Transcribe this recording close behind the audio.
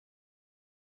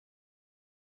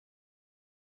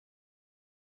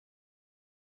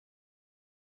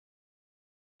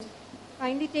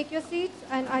Kindly take your seats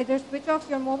and either switch off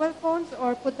your mobile phones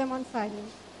or put them on silent.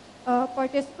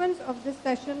 Participants of this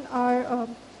session are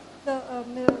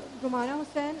Rumana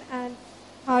Husain and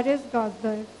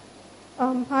Gazdar.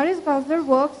 Gazdar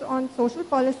works on social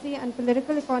policy and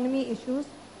political economy issues.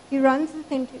 He runs the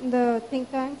think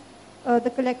tank,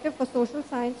 the Collective for Social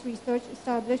Science Research,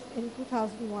 established in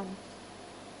 2001.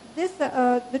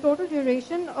 The total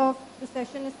duration of the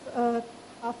session is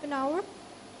half an hour.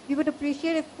 We would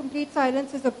appreciate if complete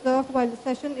silence is observed while the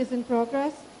session is in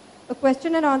progress. A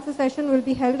question and answer session will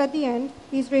be held at the end.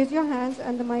 Please raise your hands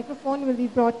and the microphone will be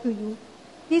brought to you.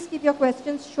 Please keep your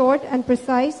questions short and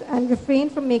precise and refrain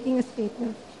from making a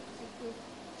statement.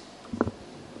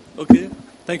 Okay,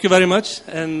 thank you very much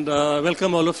and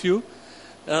welcome all of you.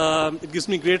 It gives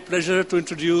me great pleasure to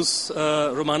introduce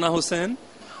Rumana Husain.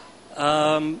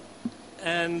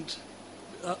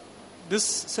 This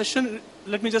session,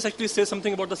 let me just actually say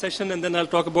something about the session and then I'll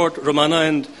talk about Rumana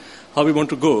and how we want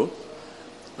to go.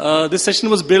 This session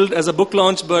was billed as a book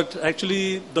launch, but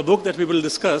actually the book that we will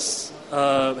discuss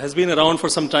has been around for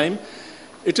some time.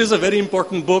 It is a very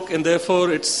important book and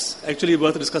therefore it's actually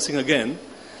worth discussing again.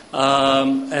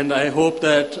 And I hope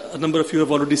that a number of you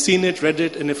have already seen it, read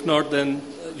it, and if not, then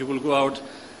you will go out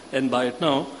and buy it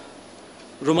now.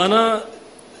 Rumana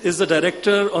is the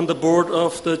director on the board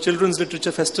of the Children's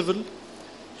Literature Festival.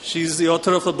 She's the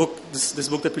author of a book, this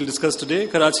book that we'll discuss today,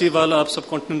 Karachiwala,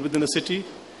 Subcontinent Within a City,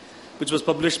 which was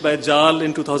published by JAL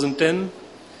in 2010.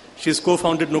 She's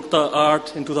co-founded Nukta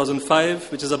Art in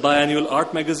 2005, which is a biannual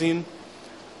art magazine,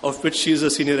 of which she is a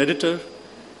senior editor.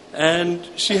 And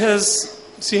she has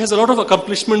a lot of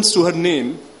accomplishments to her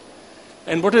name.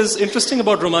 And what is interesting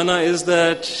about Rumana is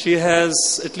that she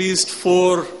has at least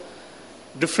 4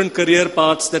 different career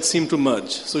paths that seem to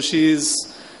merge. So she's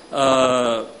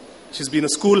been a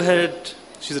school head,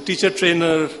 she's a teacher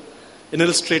trainer, an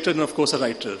illustrator, and of course a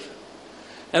writer.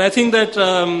 And I think that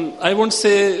I won't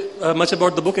say much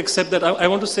about the book except that I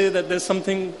want to say that there's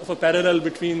something of a parallel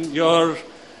between your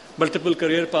multiple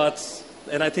career paths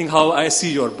and I think how I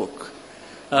see your book.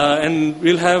 And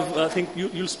we'll have, I think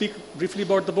you'll speak briefly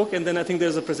about the book and then I think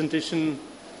there's a presentation.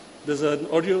 There's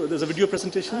a video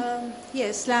presentation.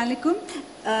 Yes, Assalamu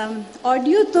alaikum.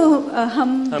 Audio to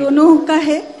hum dono ka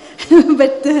hai,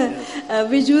 but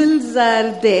visuals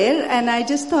are there, and I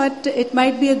just thought it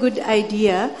might be a good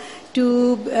idea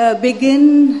to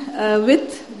begin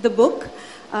with the book.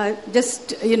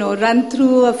 Just run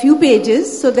through a few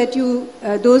pages so that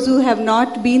those who have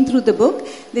not been through the book,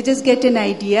 they just get an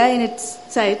idea, and it's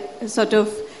sort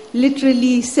of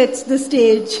literally sets the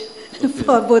stage. Okay.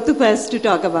 For both of us to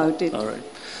talk about it. All right.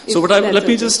 So let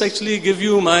me just actually give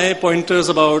you my pointers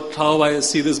about how I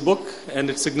see this book and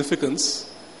its significance.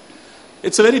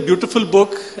 It's a very beautiful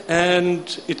book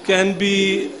and it can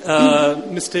be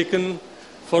mistaken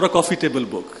for a coffee table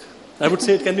book. I would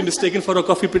say it can be mistaken for a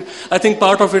coffee table. I think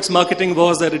part of its marketing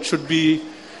was that it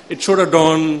should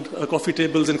adorn coffee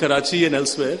tables in Karachi and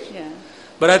elsewhere. Yeah.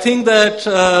 But I think that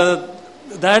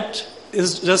that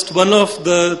is just one of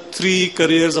the 3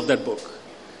 careers of that book.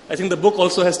 I think the book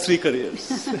also has 3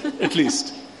 careers, at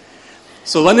least.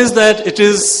 So one is that it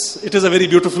is a very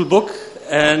beautiful book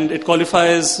and it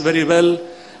qualifies very well.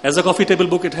 As a coffee table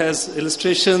book, it has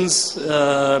illustrations,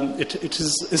 it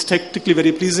is aesthetically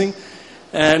very pleasing,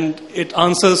 and it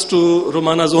answers to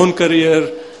Rumana's own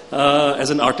career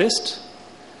as an artist.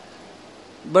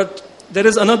 But there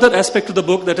is another aspect to the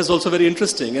book that is also very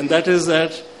interesting, and that is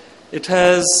that it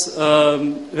has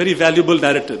very valuable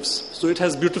narratives. So it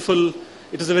is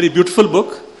a very beautiful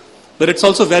book, but it's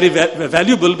also very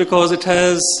valuable because it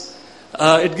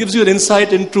gives you an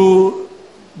insight into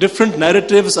different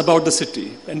narratives about the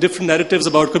city and different narratives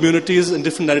about communities and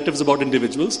different narratives about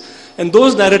individuals. And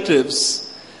those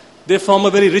narratives, they form a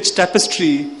very rich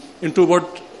tapestry into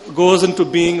what goes into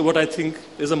being what I think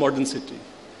is a modern city.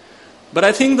 But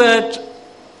I think that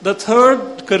the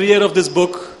third career of this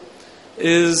book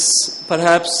is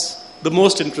perhaps the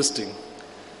most interesting.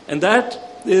 And that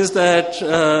is that,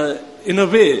 in a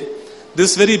way,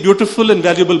 this very beautiful and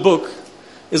valuable book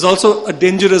is also a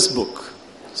dangerous book.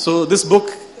 So this book,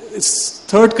 its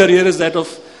third career is that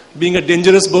of being a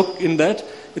dangerous book in that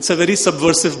it's a very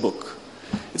subversive book.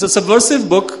 It's a subversive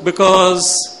book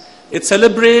because it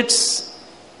celebrates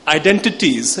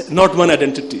identities, not one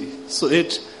identity. So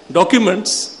it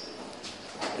documents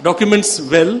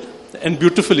well and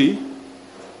beautifully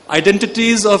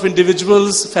identities of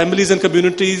individuals, families and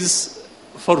communities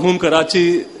for whom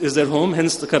Karachi is their home,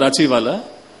 hence the Karachiwala.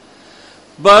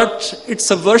 But its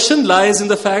subversion lies in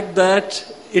the fact that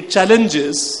it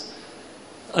challenges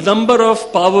a number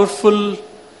of powerful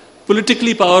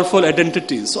politically powerful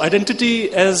identities. So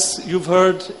identity, as you've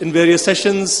heard in various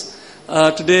sessions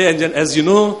today, and as you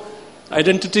know,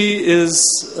 identity is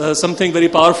something very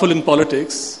powerful in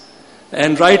politics.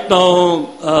 And right now,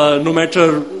 no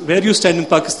matter where you stand in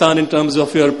Pakistan in terms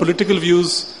of your political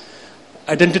views,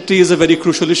 identity is a very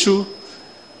crucial issue.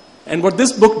 And what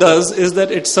this book does is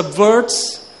that it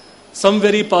subverts some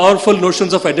very powerful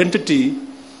notions of identity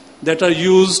that are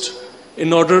used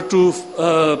in order to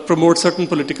promote certain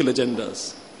political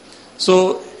agendas.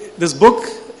 So this book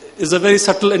is a very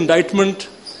subtle indictment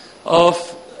of,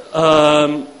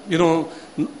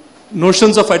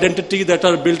 notions of identity that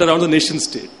are built around the nation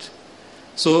state.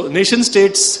 So nation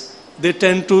states, they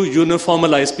tend to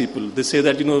uniformalize people. They say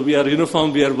that, we are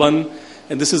uniform, we are one,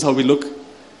 and this is how we look.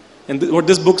 And what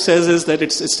this book says is that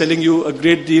it's telling you a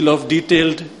great deal of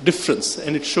detailed difference,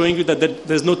 and it's showing you that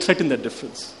there's no threat in that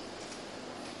difference.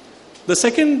 The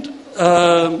second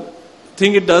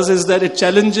thing it does is that it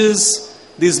challenges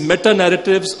these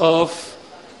meta-narratives of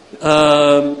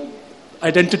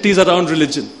identities around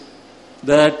religion.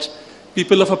 That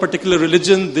people of a particular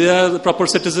religion, they are the proper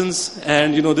citizens,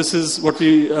 and this is what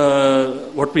we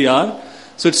are.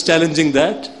 So it's challenging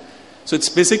that. So it's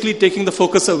basically taking the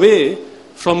focus away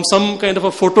from some kind of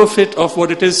a photo fit of what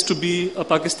it is to be a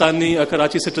Pakistani, a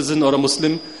Karachi citizen, or a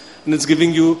Muslim, and it's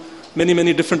giving you many,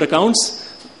 many different accounts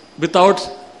without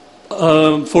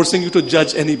forcing you to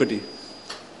judge anybody.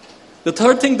 The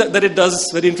third thing that it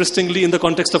does very interestingly in the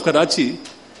context of Karachi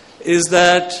is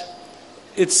that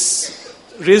it's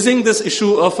raising this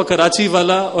issue of a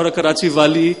Karachiwala or a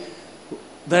Karachiwali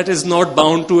that is not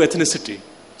bound to ethnicity.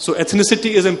 So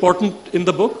ethnicity is important in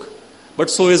the book, but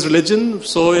so is religion,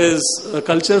 so is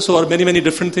culture, so are many, many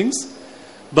different things.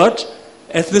 But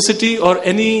ethnicity or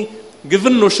any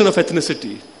given notion of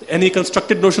ethnicity, any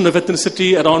constructed notion of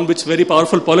ethnicity around which very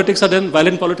powerful politics are done,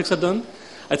 violent politics are done,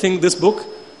 I think this book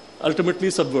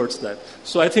ultimately subverts that.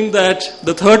 So I think that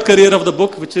the third career of the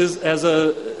book, which is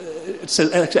it's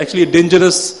actually a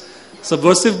dangerous,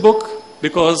 subversive book,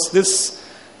 because this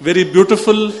very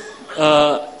beautiful,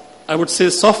 I would say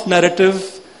soft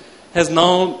narrative has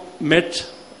now met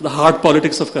the hard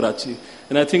politics of Karachi.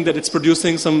 And I think that it's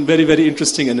producing some very, very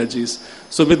interesting energies.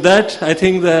 So with that, I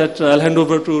think that I'll hand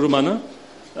over to Rumana.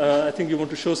 I think you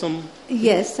want to show some...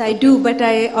 Yes, I do, but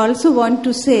I also want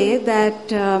to say that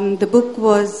the book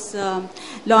was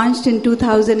launched in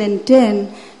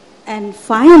 2010, and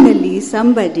finally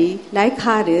somebody like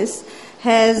Haris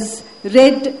has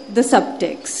read the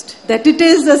subtext, that it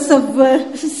is a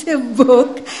subversive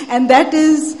book, and that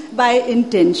is by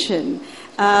intention.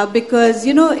 Because,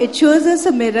 it shows us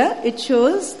a mirror, it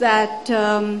shows that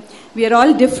we are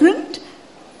all different,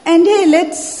 and hey,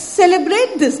 let's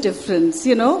celebrate this difference,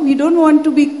 We don't want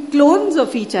to be clones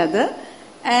of each other.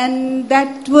 And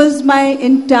that was my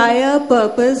entire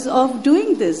purpose of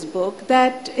doing this book,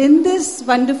 that in this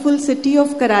wonderful city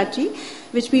of Karachi,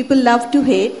 which people love to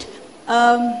hate,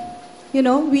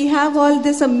 we have all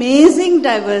this amazing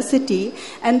diversity.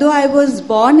 And though I was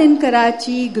born in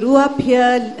Karachi, grew up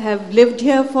here, have lived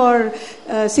here for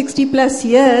 60 plus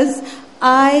years,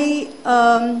 I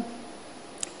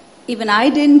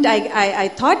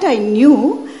thought I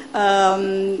knew,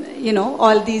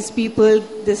 all these people,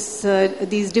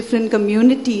 these different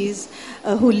communities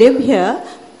who live here.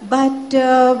 But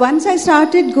once I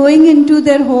started going into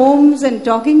their homes and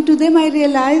talking to them, I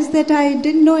realized that I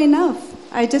didn't know enough.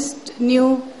 I just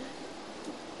knew,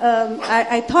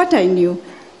 I thought I knew,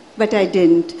 but I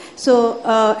didn't. So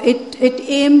it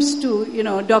aims to,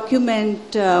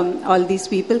 document all these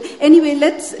people. Anyway,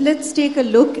 let's take a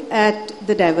look at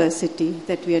the diversity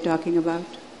that we are talking about.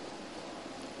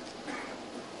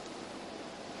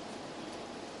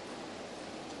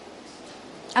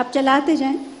 आप चलाते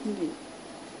जाएं.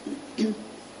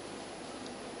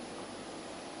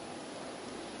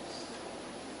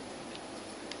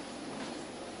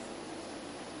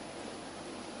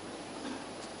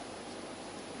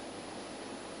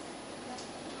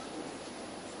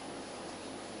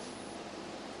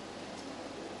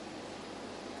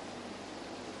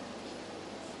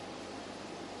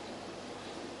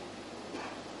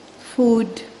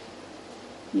 Food,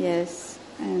 yes,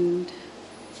 and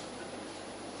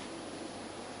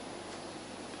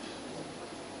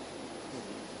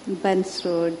Bans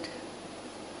Road.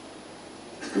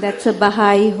 That's a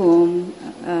Baha'i home.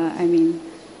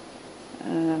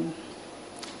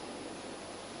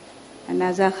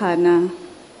 Anaza Khana.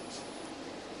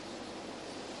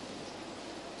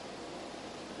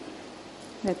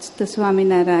 That's the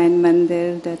Swaminarayan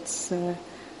Mandir. That's the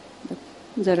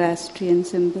Zoroastrian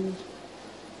symbol.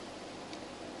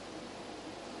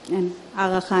 And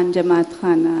Aga Khan Jamaat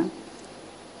Khana.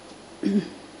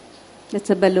 That's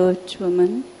a Baloch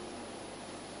woman.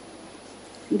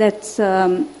 That's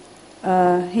a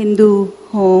Hindu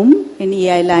home in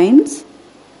EI Lines.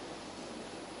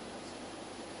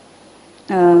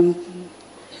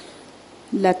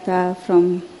 Lata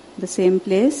from the same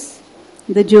place.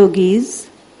 The Jogis.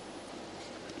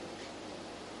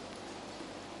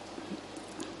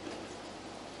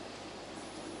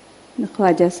 The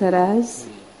Khwaja Saras.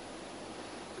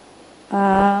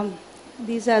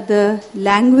 These are the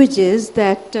languages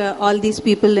that all these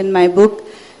people in my book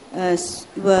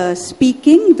were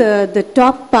speaking. The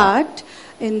top part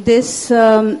in this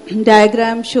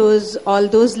diagram shows all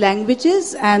those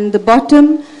languages, and the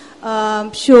bottom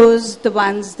shows the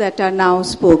ones that are now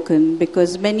spoken,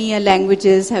 because many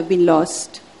languages have been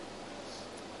lost.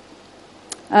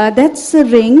 That's a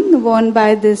ring worn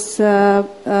by this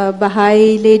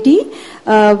Baha'i lady,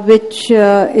 which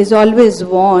is always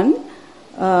worn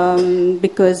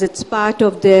because it's part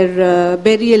of their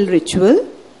burial ritual.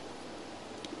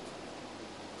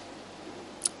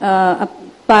 A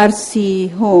Parsi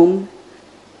home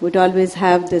would always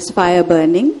have this fire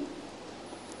burning.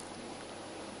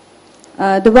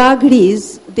 The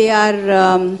Waghdis, they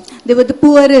were the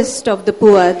poorest of the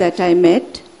poor that I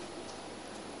met.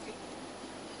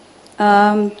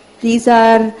 These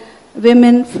are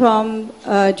women from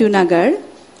Junagadh,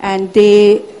 and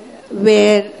they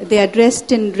are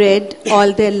dressed in red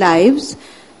all their lives.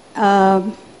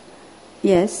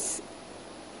 Yes,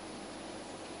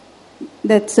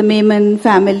 that's a Memon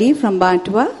family from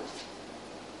Batwa.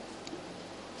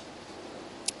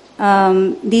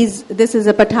 This is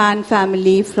a Pathan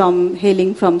family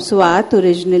hailing from Swat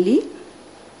originally.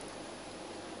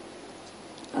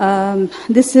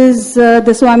 This is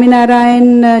the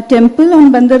Swaminarayan temple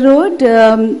on Bandar Road.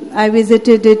 I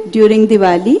visited it during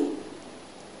Diwali.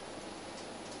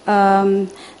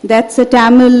 That's a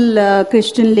Tamil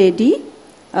Christian lady.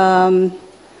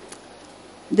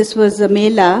 This was a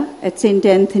Mela at St.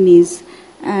 Anthony's.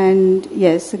 And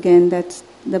yes, again, that's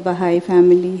the Baha'i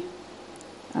family.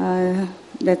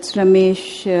 That's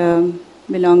Ramesh,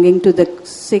 belonging to the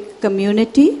Sikh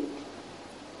community.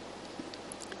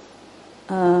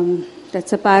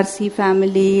 That's a Parsi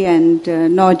family and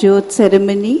Naujot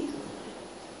ceremony.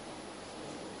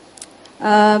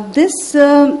 This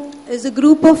is a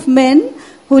group of men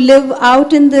who live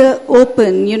out in the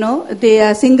open. You know, they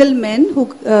are single men who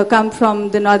come from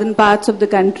the northern parts of the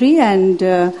country, and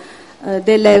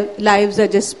their lives are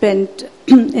just spent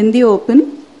in the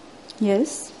open.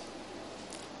 Yes.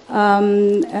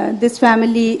 This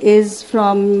family is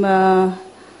from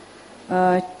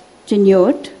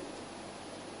Chinyot.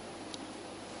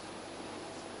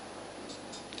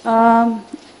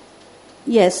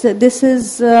 Yes, this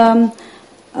is a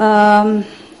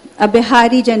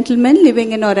Bihari gentleman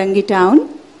living in Aurangi town.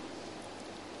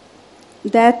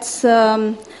 That's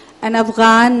an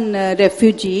Afghan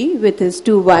refugee with his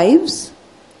 2 wives.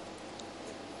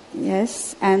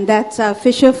 Yes, and that's a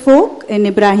fisher folk in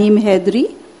Ibrahim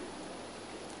Hedri.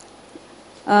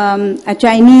 A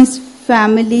Chinese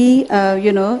family,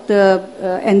 the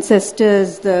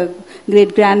ancestors, the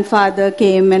great-grandfather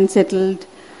came and settled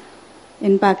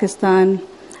in Pakistan.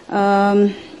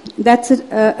 That's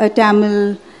a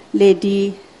Tamil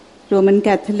lady, Roman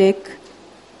Catholic.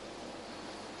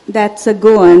 That's a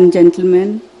Goan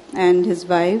gentleman and his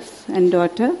wife and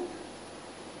daughter.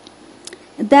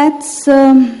 That's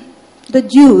the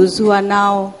Jews who are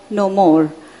now no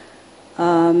more.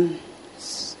 And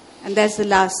that's the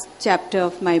last chapter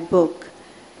of my book.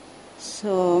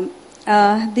 So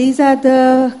these are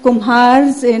the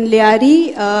Kumhars in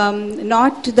Liari,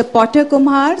 not the potter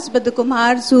Kumhars, but the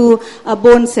Kumhars who are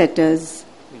bone setters.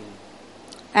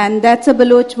 And that's a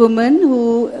Baloch woman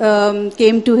who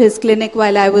came to his clinic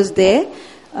while I was there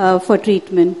for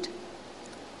treatment.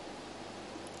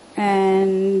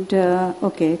 And,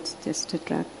 okay, it's just a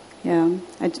truck. Yeah.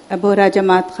 Abora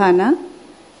Jamaat Khana.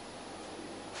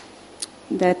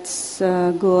 That's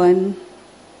Goan.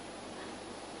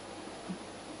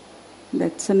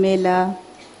 That's a Mela.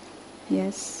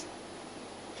 Yes.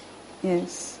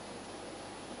 Yes.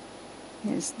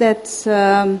 Yes. That's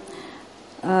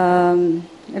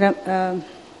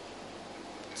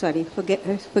sorry,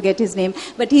 forget his name.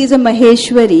 But he is a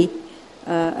Maheshwari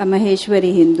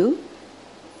Hindu.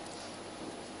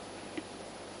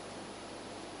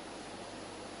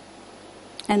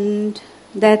 And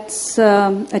that's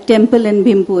a temple in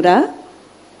Bhimpura.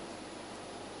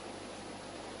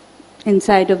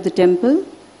 Inside of the temple.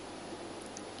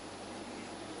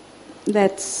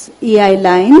 That's EI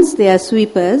lines. They are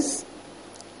sweepers.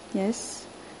 Yes.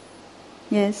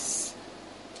 Yes.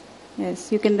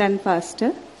 Yes. You can run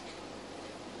faster.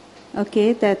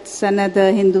 Okay, that's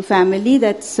another Hindu family.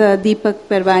 That's Deepak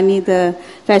Parwani, the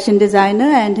fashion designer,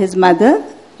 and his mother,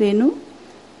 Renu.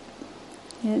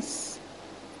 Yes.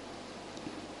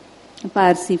 A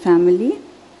Parsi family.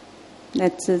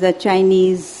 That's the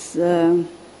Chinese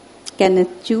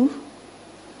Kenneth Chu.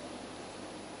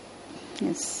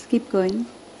 Yes, keep going.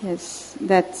 Yes,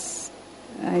 that's,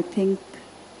 I think,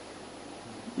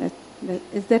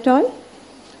 is that all?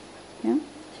 Yeah?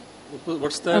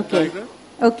 What's that Okay. diagram?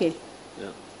 Okay.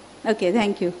 Yeah. Okay,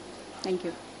 thank you. Thank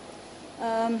you.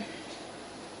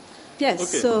 Yes,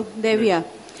 Okay. so there we are.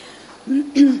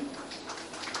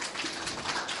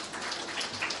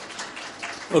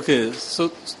 Okay,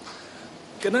 so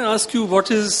can I ask you what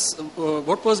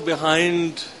was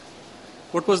behind,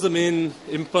 what was the main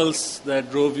impulse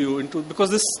that drove you into, because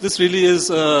this really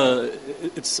is,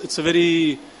 it's a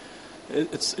very,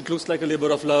 it looks like a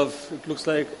labor of love, it looks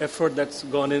like effort that's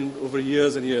gone in over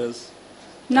years and years.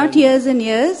 Not years and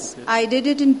years. Okay. I did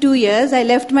it in 2 years. I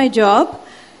left my job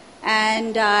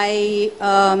and I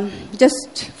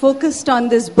just focused on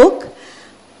this book.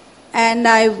 And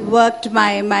I worked,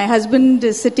 my husband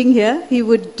is sitting here, he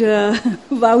would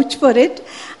vouch for it.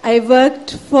 I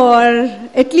worked for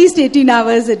at least 18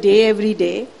 hours a day, every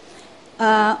day,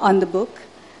 on the book.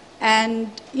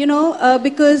 And,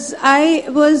 because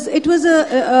it was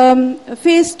a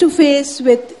face-to-face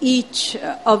with each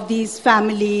of these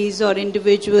families or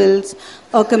individuals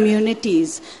or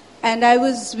communities. And I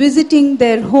was visiting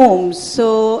their homes,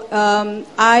 so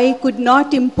I could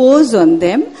not impose on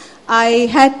them. I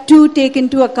had to take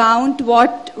into account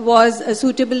what was a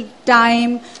suitable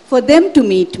time for them to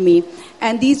meet me.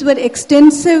 And these were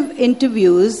extensive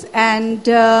interviews, and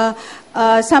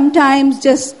sometimes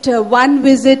just one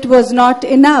visit was not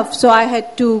enough, so I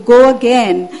had to go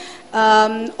again.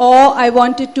 Or I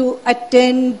wanted to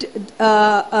attend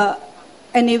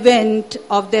an event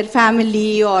of their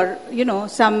family or,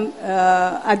 some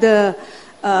other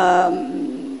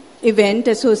event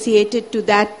associated to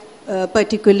that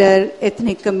particular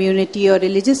ethnic community or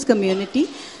religious community.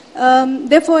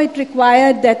 Therefore, it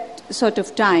required that sort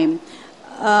of time.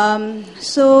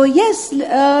 So yes,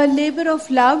 labor of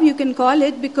love, you can call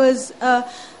it, because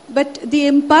but the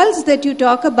impulse that you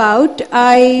talk about,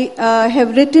 I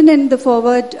have written in the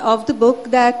foreword of the book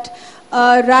that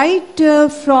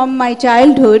right from my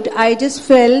childhood, I just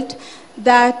felt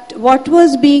that what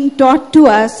was being taught to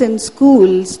us in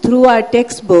schools through our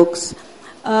textbooks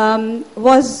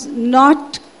was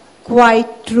not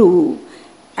quite true.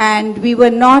 And we were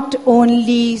not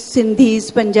only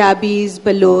Sindhis, Punjabis,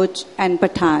 Baloch and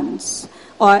Pathans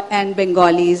and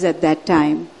Bengalis at that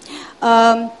time.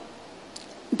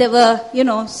 There were,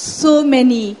 so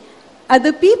many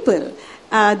other people.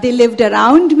 They lived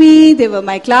around me, they were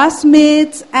my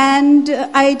classmates, and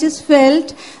I just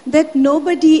felt that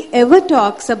nobody ever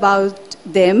talks about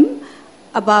them,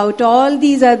 about all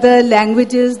these other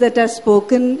languages that are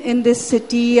spoken in this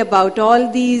city, about all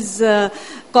these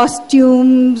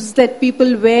costumes that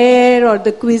people wear, or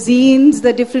the cuisines,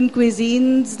 the different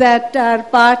cuisines that are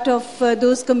part of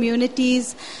those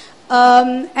communities.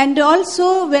 And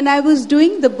also, when I was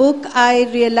doing the book, I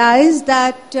realized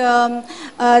that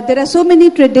there are so many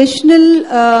traditional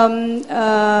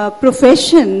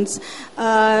professions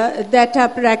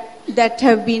that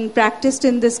have been practiced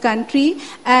in this country,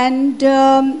 and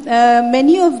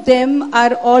many of them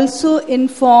are also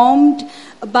informed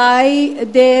by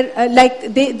their,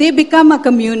 they become a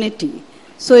community.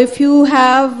 So if you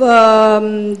have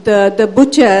the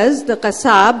butchers, the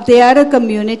kasab, they are a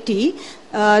community.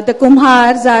 The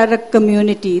kumhars are a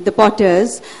community, the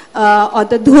potters, or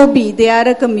the dhobi, they are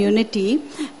a community.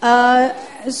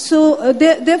 So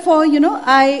therefore,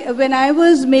 when I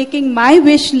was making my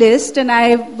wish list and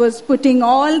I was putting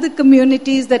all the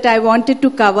communities that I wanted to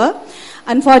cover,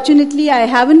 unfortunately, I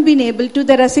haven't been able to.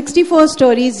 There are 64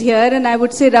 stories here, and I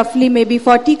would say roughly maybe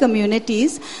 40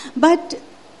 communities. But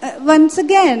once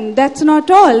again, that's not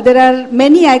all. There are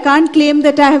many. I can't claim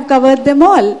that I have covered them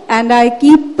all. And I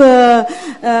keep,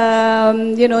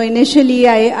 initially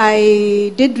I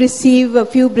did receive a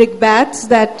few brickbats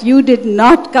that you did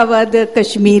not cover the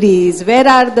Kashmiris. Where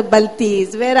are the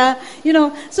Baltis? Where are,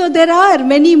 so there are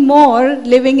many more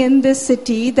living in this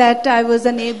city that I was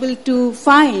unable to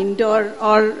find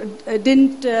or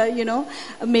didn't,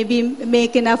 maybe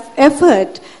make enough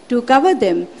effort to cover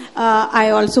them.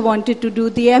 I also wanted to do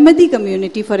the Ahmadi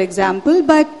community, for example,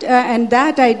 but and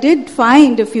that I did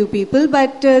find a few people,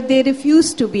 but they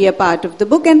refused to be a part of the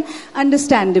book, and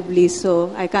understandably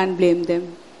so. I can't blame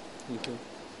them. Okay.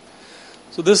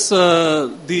 So this,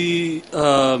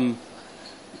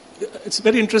 it's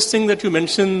very interesting that you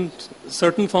mentioned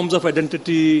certain forms of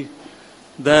identity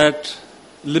that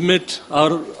limit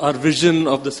our vision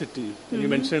of the city. You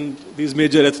mentioned these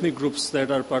major ethnic groups that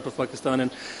are part of Pakistan.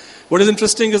 And what is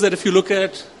interesting is that if you look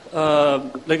at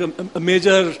like a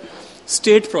major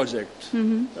state project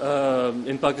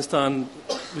in Pakistan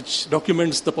which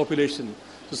documents the population,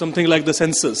 so something like the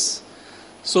census,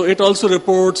 so it also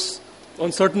reports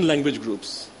on certain language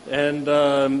groups. And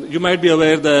you might be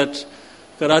aware that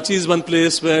Karachi is one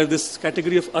place where this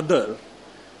category of other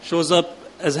shows up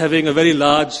as having a very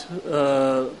large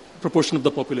proportion of the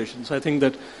population. So I think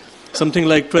that something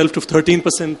like 12 to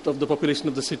 13% of the population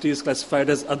of the city is classified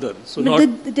as other. So the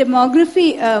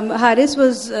demography, Haris,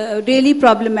 was really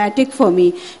problematic for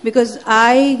me because we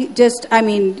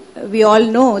all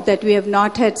know that we have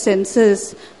not had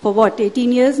census for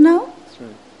 18 years now? That's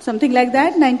right. Something like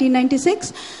that,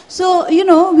 1996. So,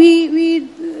 we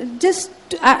just...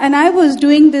 And I was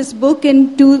doing this book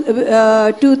in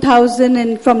 2000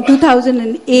 and from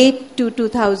 2008 to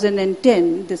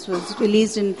 2010. This was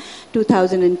released in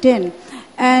 2010.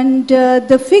 And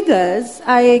the figures,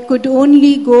 I could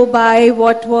only go by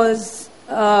what was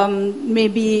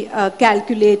maybe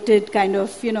calculated kind of,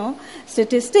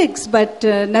 statistics, but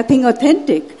nothing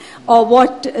authentic, or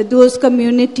what those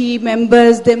community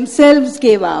members themselves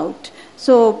gave out.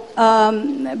 So,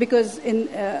 because in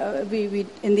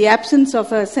the absence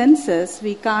of a census,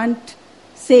 we can't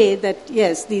say that,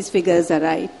 yes, these figures are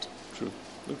right. True.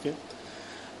 Okay.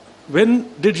 When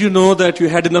did you know that you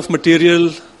had enough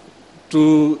material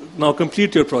to now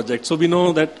complete your project? So we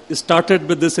know that it started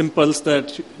with this impulse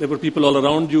that there were people all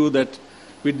around you that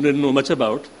we didn't know much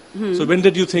about. So when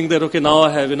did you think that, okay, now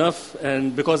I have enough?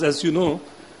 And because as you know,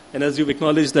 and as you've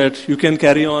acknowledged that you can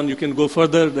carry on, you can go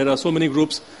further, there are so many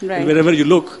groups, right. And wherever you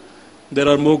look, there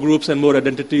are more groups and more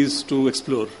identities to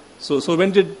explore. So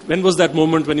when was that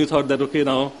moment when you thought that, okay,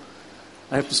 now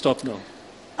I have to stop now?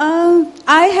 I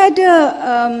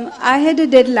had a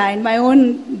deadline, my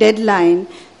own deadline,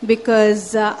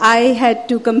 because I had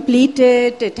to complete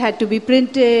it, it had to be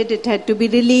printed, it had to be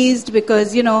released,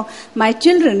 because, my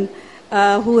children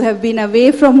who have been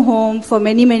away from home for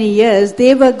many, many years,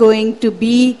 they were going to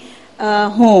be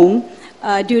home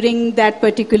during that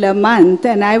particular month.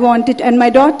 And I wanted, and my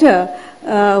daughter,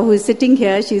 who is sitting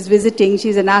here, she's visiting,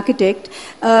 she's an architect,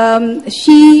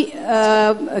 she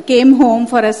came home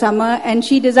for a summer and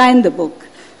she designed the book.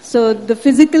 So the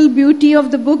physical beauty of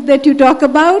the book that you talk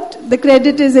about, the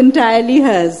credit is entirely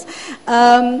hers.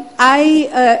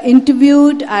 I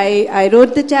interviewed, I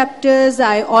wrote the chapters,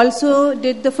 I also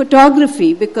did the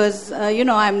photography because,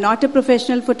 I'm not a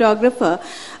professional photographer,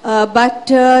 but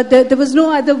there was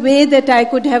no other way that I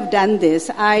could have done this.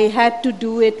 I had to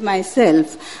do it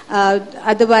myself.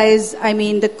 Otherwise,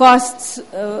 the costs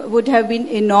would have been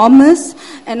enormous,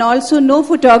 and also no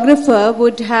photographer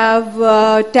would have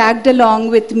tagged along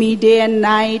with me day and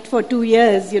night for 2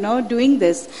 years, doing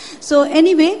this. So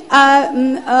anyway, I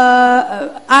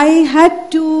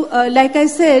had to, like I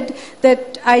said,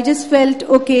 that I just felt,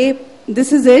 okay,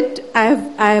 this is it. I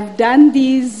have done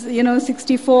these,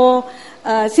 64,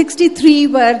 63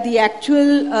 were the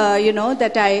actual,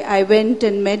 that I went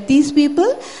and met these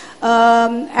people.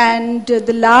 And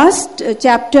the last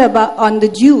chapter on the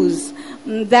Jews,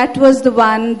 that was the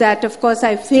one that, of course,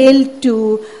 I failed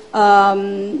to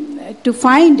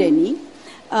find any.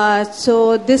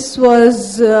 So this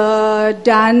was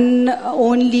done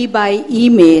only by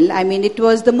email. It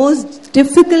was the most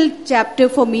difficult chapter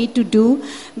for me to do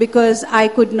because I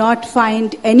could not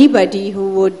find anybody who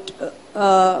would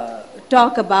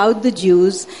talk about the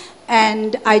Jews.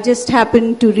 And I just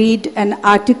happened to read an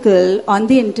article on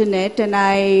the internet, and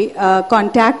I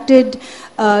contacted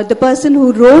the person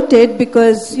who wrote it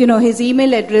because, his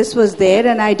email address was there,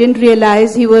 and I didn't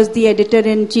realize he was the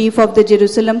editor-in-chief of the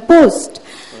Jerusalem Post.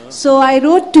 So I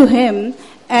wrote to him,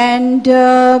 and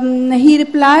he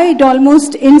replied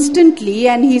almost instantly,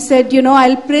 and he said,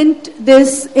 I'll print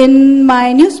this in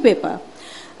my newspaper,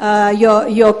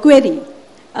 your query.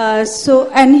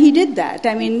 And he did that.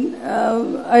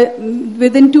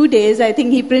 Within 2 days, I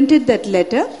think he printed that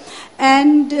letter.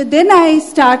 And then I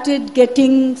started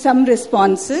getting some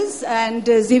responses. And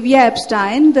Zivia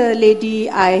Epstein, the lady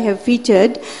I have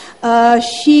featured,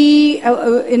 she,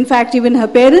 in fact, even her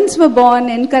parents were born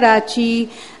in Karachi.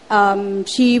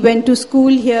 She went to school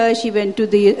here. She went to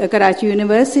the Karachi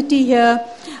University here.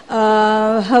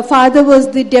 Her father was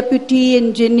the deputy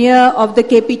engineer of the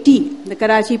KPT, the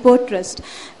Karachi Port Trust.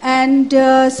 And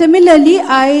similarly,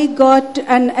 I got,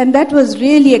 and that was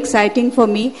really exciting for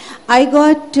me, I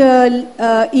got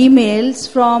emails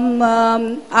from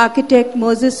architect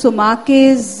Moses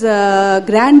Somake's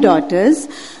granddaughters,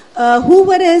 who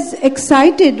were as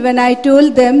excited when I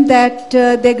told them that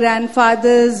their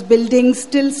grandfather's buildings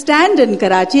still stand in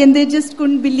Karachi, and they just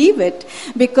couldn't believe it,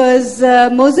 because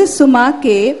Moses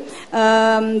Sumake,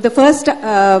 the first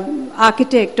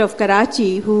architect of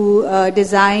Karachi, who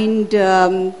designed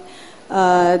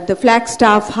the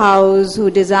Flagstaff House, who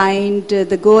designed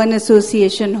the Goan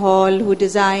Association Hall, who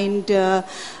designed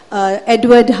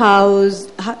Edward House,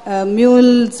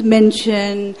 Mule's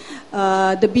Mansion,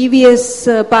 the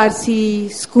BVS Parsi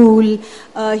School.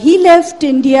 He left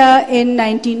India in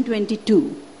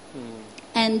 1922.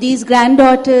 And these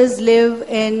granddaughters live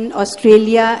in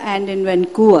Australia and in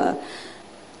Vancouver.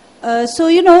 So,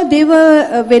 they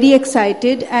were very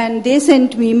excited, and they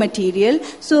sent me material.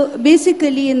 So,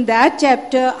 basically, in that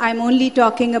chapter, I'm only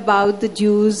talking about the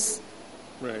Jews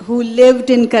who lived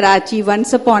in Karachi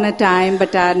once upon a time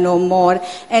but are no more.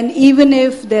 And even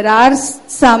if there are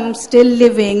some still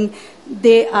living,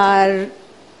 they are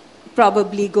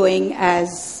probably going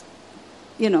as,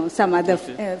 some other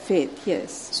faith,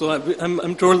 yes. So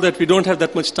I'm told that we don't have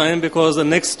that much time because the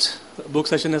next book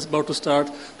session is about to start.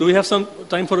 Do we have some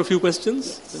time for a few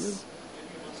questions? Yes.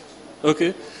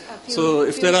 Okay. So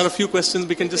if there are a few questions,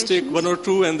 we can just take one or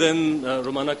two, and then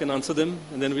Rumana can answer them,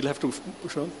 and then we'll have to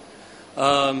push on.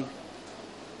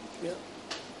 Yeah,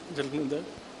 gentleman there.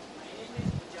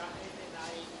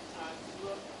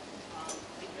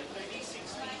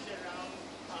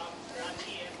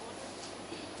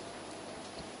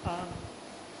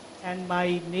 And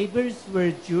my neighbors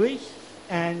were Jewish,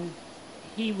 and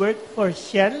he worked for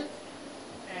Shell,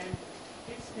 and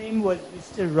his name was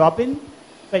Mr. Robin,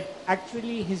 but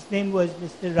actually his name was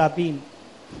Mr. Rabin.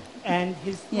 And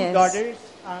his two daughters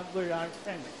were our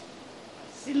friends,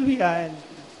 Sylvia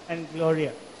and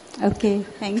Gloria. Okay,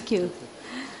 thank you.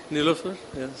 Nilofer,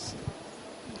 yes.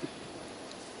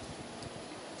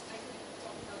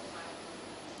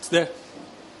 It's there.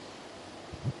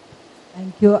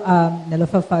 Thank you,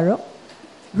 Nilofer Farooq.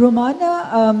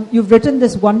 Rumana, you've written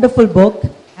this wonderful book,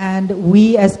 and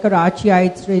we as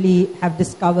Karachiites really have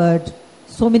discovered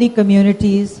so many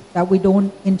communities that we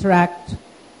don't interact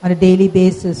on a daily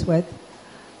basis with.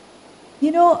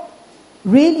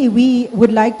 Really we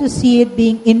would like to see it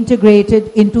being integrated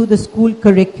into the school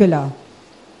curricula,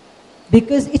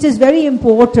 because it is very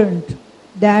important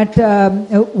that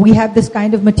we have this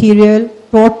kind of material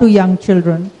taught to young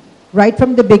children right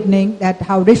from the beginning, that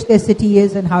how rich their city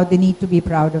is and how they need to be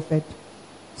proud of it.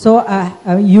 So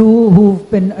you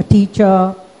who've been a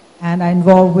teacher and are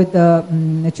involved with the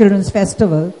Children's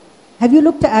Festival, have you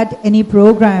looked at any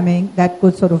programming that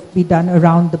could sort of be done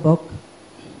around the book?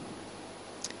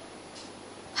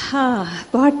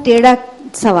 बहुत टेढ़ा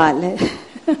सवाल है.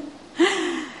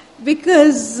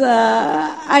 Because,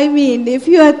 if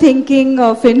you are thinking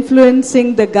of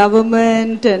influencing the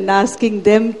government and asking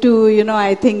them to,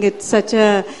 I think it's such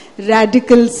a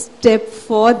radical step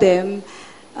for them.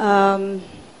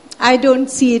 I don't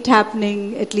see it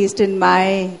happening, at least in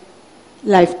my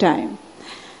lifetime.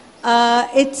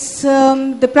 It's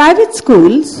the private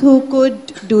schools who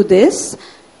could do this.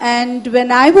 And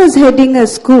when I was heading a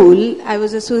school, I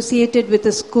was associated with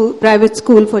a private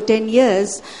school for 10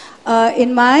 years.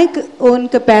 In my own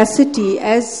capacity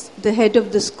as the head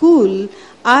of the school,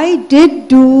 I did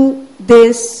do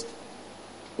this,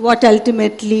 what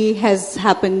ultimately has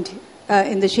happened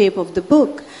in the shape of the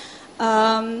book. We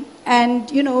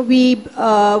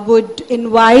would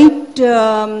invite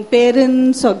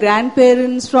parents or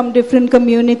grandparents from different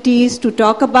communities to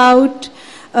talk about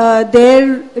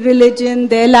their religion,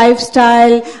 their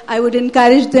lifestyle. I would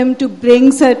encourage them to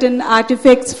bring certain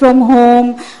artifacts from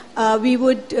home. We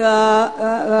would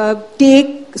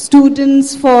take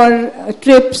students for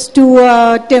trips to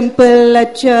a temple, a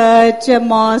church, a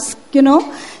mosque,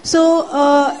 So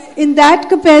in that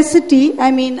capacity,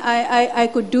 I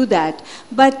could do that.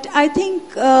 But I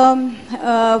think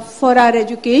for our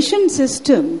education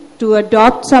system to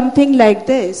adopt something like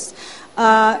this,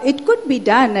 it could be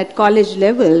done at college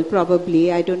level,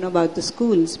 probably. I don't know about the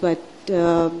schools, but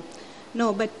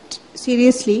no, but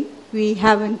seriously, we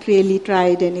haven't really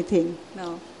tried anything,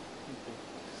 no.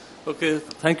 Okay,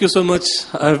 thank you so much.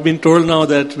 I've been told now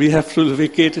that we have to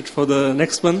vacate it for the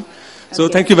next one. So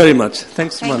thank you very much.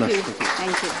 Thanks, Rumana.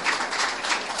 Thank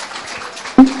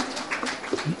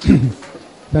you.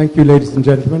 Thank you, ladies and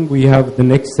gentlemen. We have the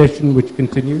next session which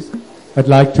continues. I'd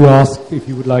like to ask if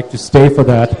you would like to stay for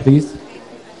that, please.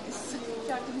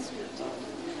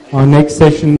 Our next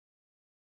session